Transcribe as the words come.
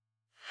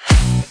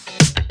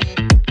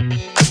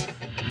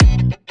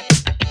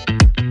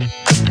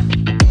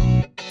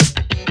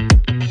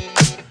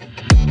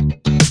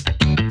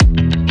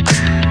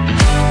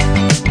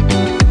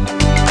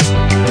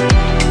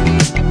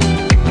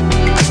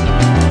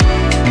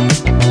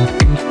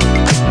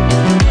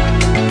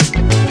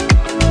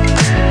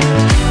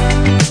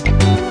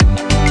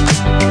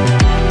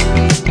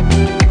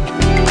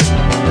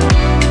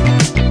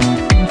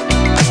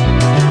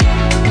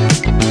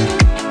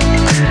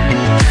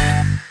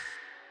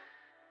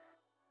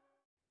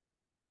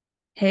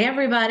Hey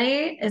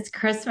everybody, it's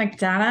Chris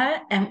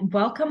McDonough and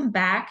welcome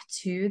back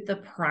to The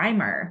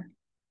Primer.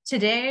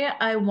 Today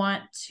I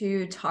want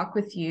to talk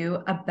with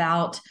you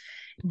about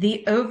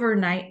the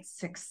overnight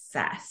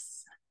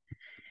success.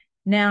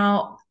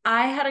 Now,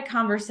 I had a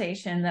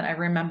conversation that I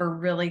remember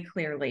really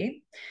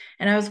clearly,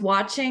 and I was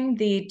watching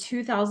the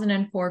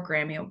 2004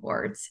 Grammy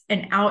Awards,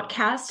 and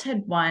Outkast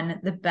had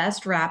won the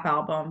Best Rap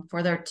Album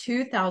for their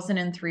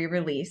 2003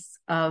 release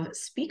of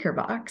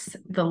Speakerboxxx,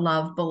 The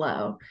Love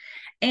Below,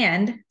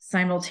 and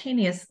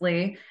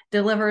simultaneously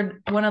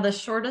delivered one of the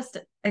shortest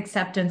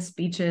acceptance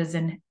speeches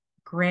in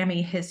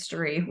Grammy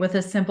history with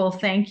a simple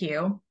thank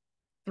you,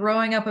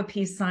 throwing up a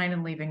peace sign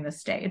and leaving the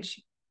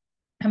stage.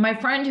 And my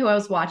friend who I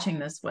was watching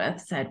this with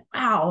said,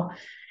 wow,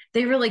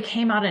 they really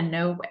came out of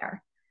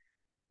nowhere.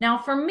 Now,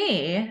 for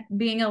me,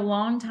 being a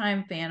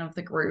longtime fan of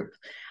the group,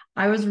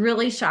 I was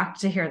really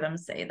shocked to hear them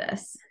say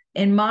this.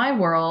 In my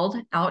world,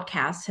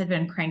 Outkast had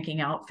been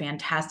cranking out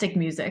fantastic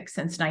music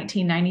since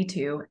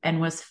 1992 and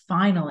was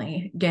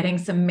finally getting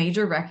some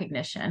major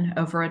recognition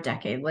over a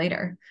decade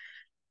later.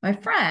 My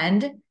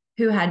friend,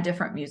 who had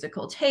different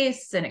musical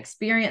tastes and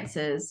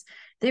experiences,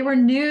 they were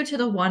new to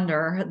the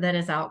wonder that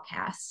is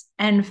Outkast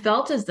and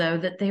felt as though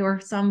that they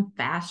were some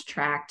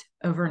fast-tracked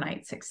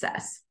overnight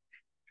success.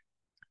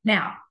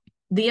 Now,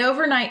 the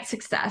overnight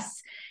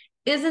success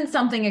isn't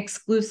something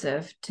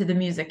exclusive to the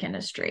music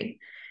industry.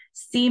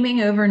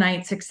 Seeming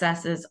overnight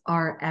successes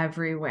are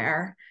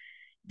everywhere.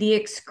 The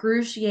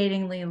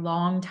excruciatingly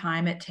long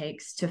time it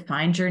takes to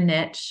find your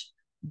niche,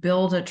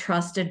 build a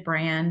trusted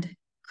brand,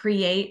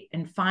 create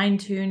and fine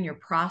tune your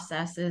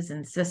processes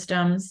and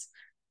systems,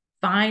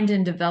 find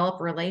and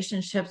develop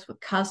relationships with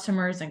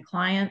customers and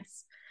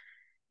clients.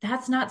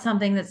 That's not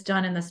something that's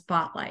done in the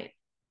spotlight,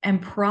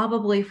 and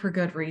probably for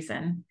good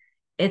reason.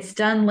 It's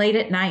done late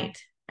at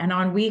night and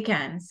on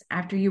weekends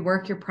after you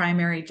work your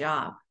primary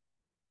job.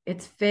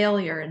 It's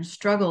failure and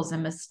struggles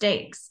and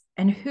mistakes.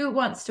 And who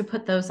wants to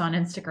put those on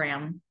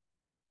Instagram?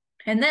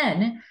 And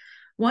then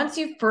once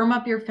you firm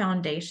up your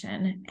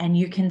foundation and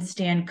you can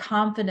stand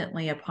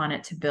confidently upon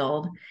it to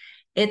build,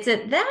 it's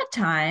at that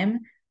time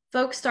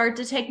folks start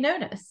to take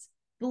notice,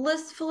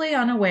 blissfully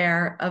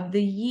unaware of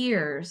the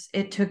years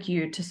it took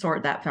you to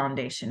sort that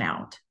foundation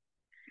out.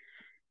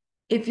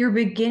 If you're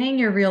beginning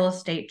your real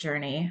estate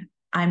journey,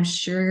 I'm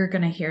sure you're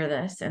going to hear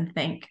this and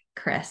think,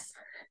 Chris,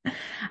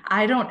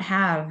 I don't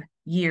have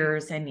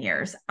years and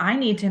years. I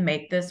need to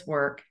make this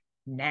work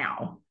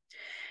now.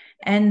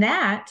 And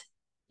that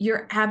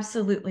you're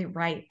absolutely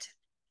right.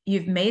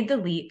 You've made the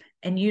leap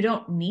and you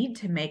don't need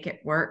to make it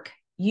work.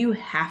 You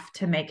have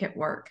to make it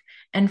work.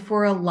 And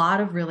for a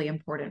lot of really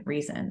important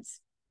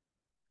reasons.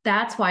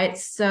 That's why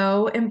it's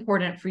so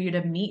important for you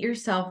to meet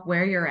yourself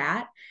where you're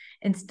at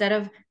instead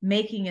of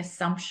making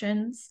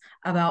assumptions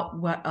about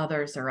what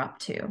others are up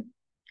to.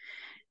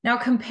 Now,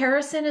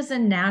 comparison is a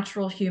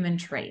natural human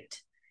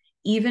trait.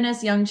 Even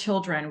as young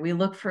children, we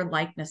look for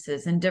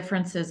likenesses and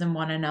differences in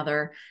one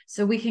another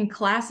so we can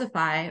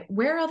classify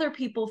where other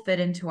people fit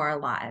into our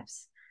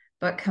lives.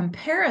 But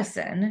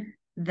comparison,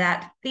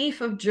 that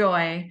thief of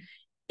joy,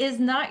 is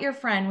not your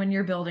friend when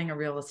you're building a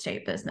real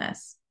estate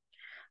business.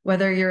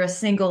 Whether you're a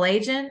single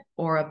agent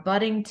or a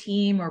budding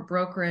team or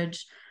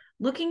brokerage,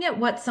 looking at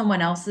what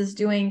someone else is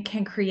doing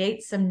can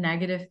create some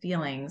negative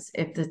feelings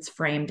if it's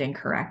framed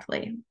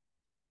incorrectly.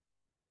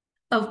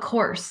 Of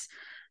course,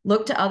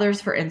 look to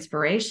others for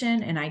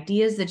inspiration and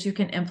ideas that you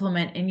can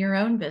implement in your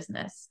own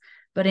business,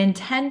 but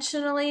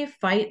intentionally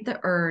fight the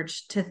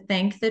urge to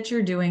think that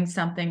you're doing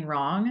something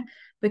wrong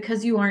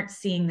because you aren't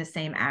seeing the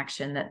same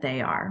action that they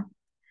are.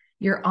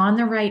 You're on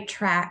the right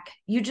track.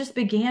 You just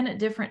began at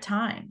different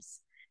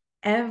times.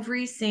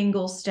 Every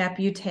single step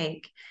you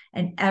take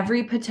and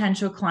every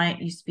potential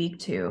client you speak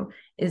to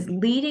is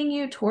leading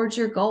you towards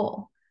your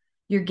goal.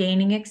 You're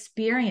gaining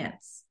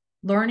experience,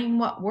 learning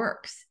what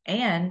works,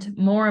 and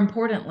more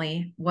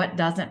importantly, what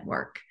doesn't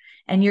work.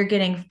 And you're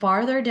getting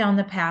farther down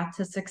the path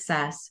to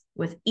success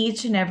with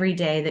each and every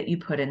day that you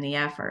put in the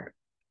effort.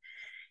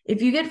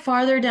 If you get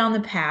farther down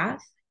the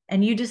path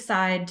and you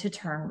decide to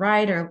turn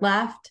right or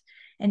left,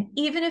 and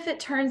even if it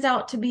turns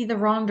out to be the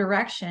wrong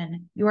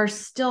direction, you are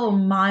still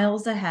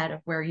miles ahead of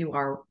where you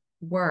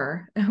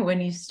were when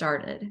you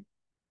started.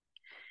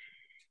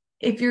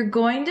 If you're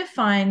going to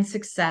find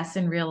success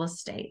in real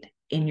estate,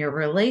 in your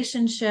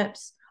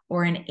relationships,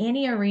 or in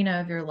any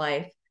arena of your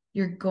life,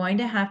 you're going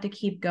to have to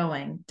keep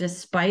going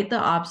despite the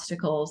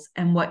obstacles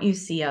and what you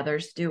see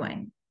others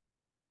doing.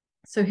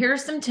 So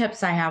here's some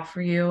tips I have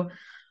for you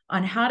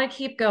on how to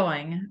keep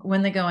going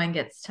when the going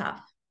gets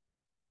tough.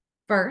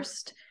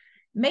 First,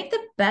 make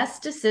the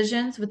best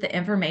decisions with the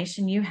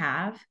information you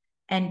have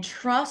and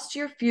trust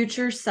your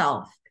future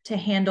self to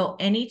handle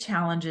any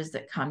challenges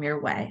that come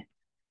your way.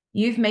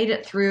 You've made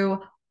it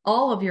through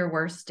all of your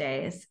worst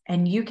days,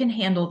 and you can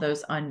handle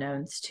those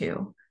unknowns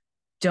too.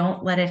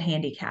 Don't let it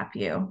handicap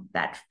you,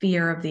 that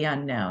fear of the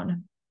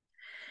unknown.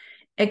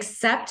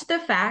 Accept the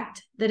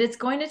fact that it's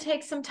going to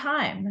take some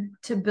time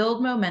to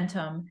build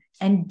momentum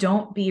and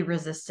don't be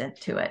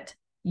resistant to it.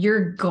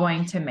 You're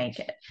going to make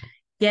it.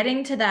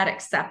 Getting to that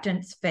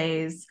acceptance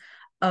phase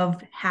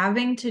of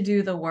having to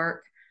do the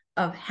work,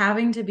 of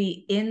having to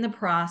be in the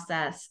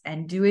process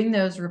and doing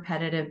those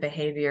repetitive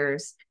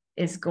behaviors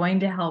is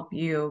going to help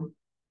you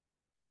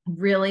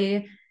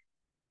really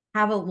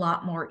have a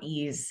lot more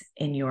ease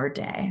in your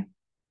day.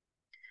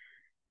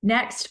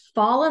 Next,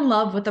 fall in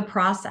love with the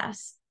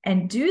process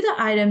and do the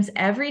items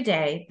every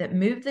day that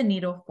move the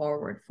needle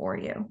forward for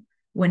you.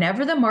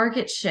 Whenever the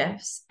market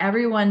shifts,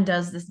 everyone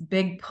does this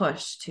big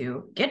push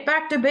to get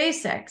back to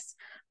basics.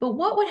 But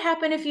what would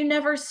happen if you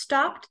never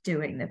stopped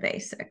doing the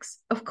basics?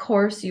 Of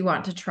course, you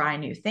want to try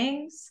new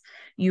things.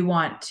 You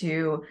want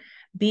to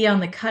be on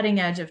the cutting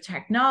edge of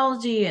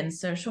technology and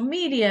social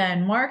media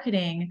and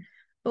marketing.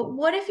 But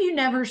what if you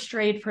never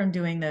strayed from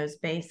doing those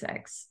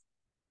basics?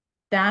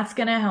 That's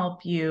going to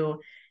help you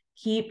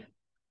keep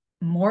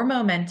more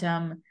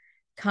momentum,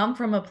 come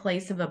from a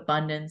place of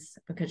abundance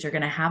because you're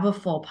going to have a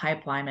full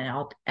pipeline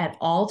at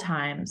all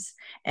times,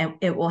 and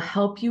it will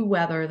help you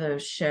weather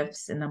those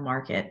shifts in the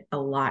market a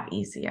lot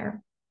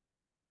easier.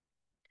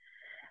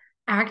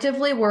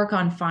 Actively work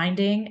on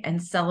finding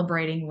and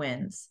celebrating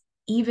wins,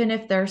 even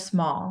if they're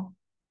small.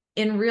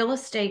 In real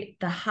estate,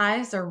 the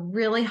highs are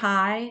really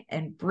high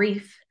and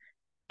brief,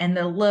 and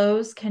the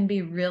lows can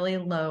be really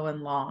low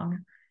and long.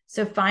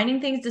 So finding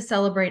things to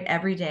celebrate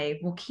every day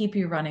will keep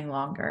you running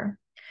longer.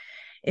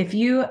 If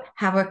you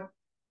have a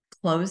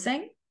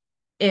closing,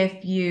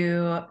 if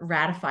you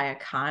ratify a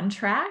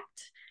contract,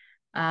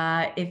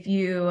 if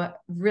you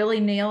really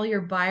nail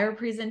your buyer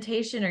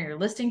presentation or your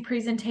listing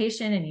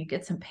presentation and you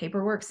get some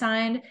paperwork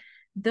signed,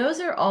 those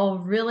are all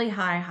really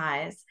high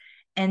highs.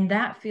 And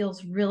that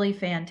feels really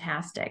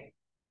fantastic.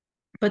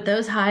 But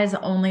those highs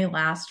only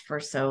last for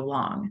so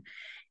long.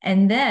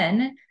 And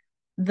then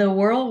the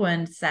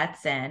whirlwind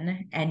sets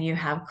in and you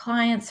have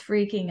clients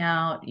freaking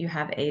out. You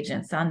have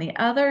agents on the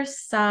other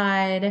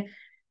side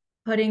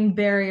putting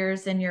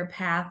barriers in your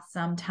path.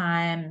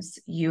 Sometimes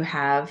you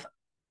have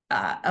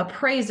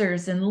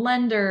appraisers and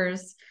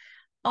lenders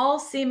all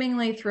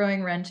seemingly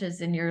throwing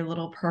wrenches in your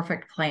little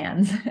perfect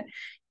plans.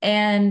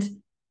 And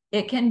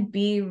it can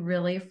be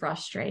really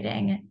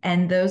frustrating.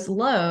 And those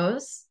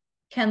lows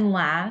can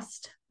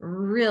last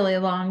really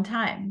long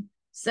time.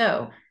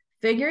 So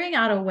figuring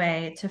out a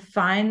way to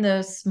find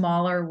those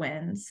smaller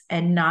wins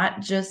and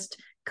not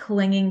just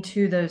clinging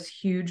to those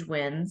huge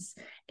wins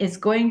is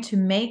going to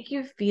make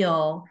you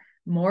feel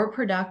more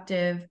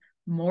productive,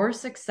 more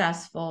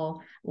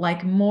successful,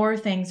 like more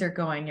things are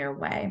going your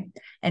way.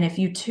 And if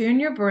you tune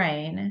your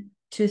brain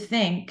to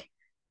think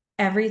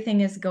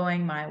everything is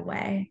going my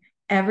way,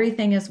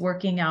 everything is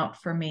working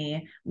out for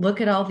me,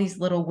 look at all these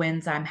little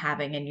wins I'm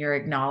having, and you're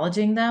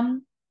acknowledging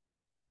them,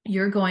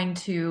 you're going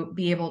to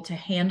be able to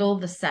handle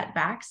the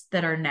setbacks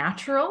that are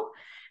natural,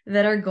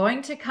 that are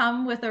going to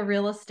come with a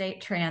real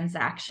estate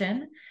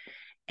transaction.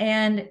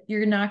 And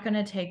you're not going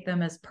to take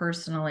them as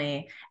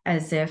personally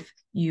as if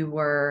you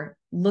were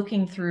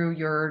looking through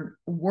your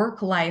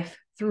work life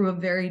through a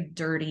very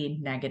dirty,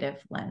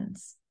 negative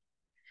lens.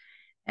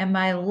 And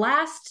my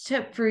last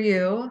tip for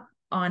you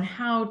on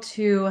how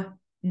to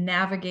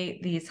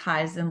navigate these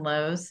highs and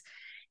lows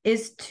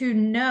is to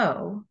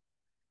know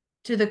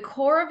to the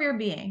core of your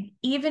being,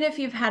 even if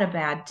you've had a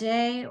bad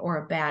day or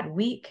a bad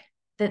week,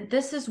 that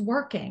this is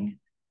working.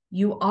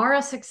 You are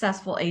a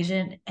successful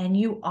agent and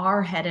you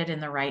are headed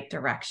in the right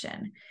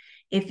direction.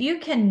 If you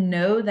can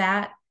know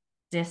that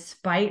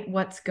despite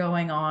what's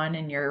going on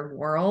in your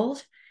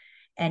world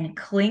and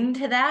cling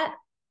to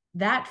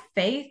that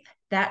faith,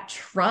 that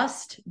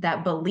trust,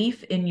 that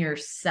belief in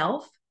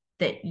yourself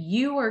that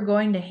you are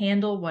going to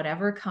handle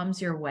whatever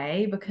comes your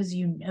way because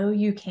you know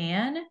you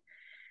can,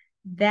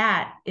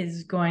 that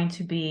is going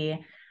to be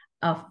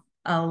a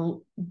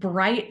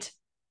bright,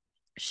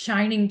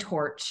 shining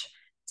torch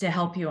to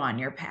help you on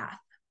your path.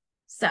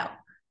 So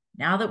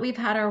now that we've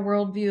had our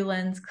worldview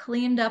lens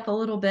cleaned up a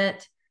little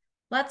bit,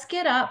 let's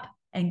get up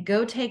and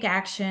go take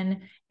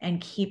action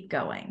and keep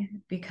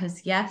going.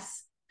 Because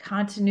yes,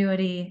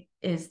 continuity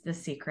is the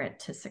secret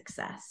to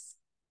success.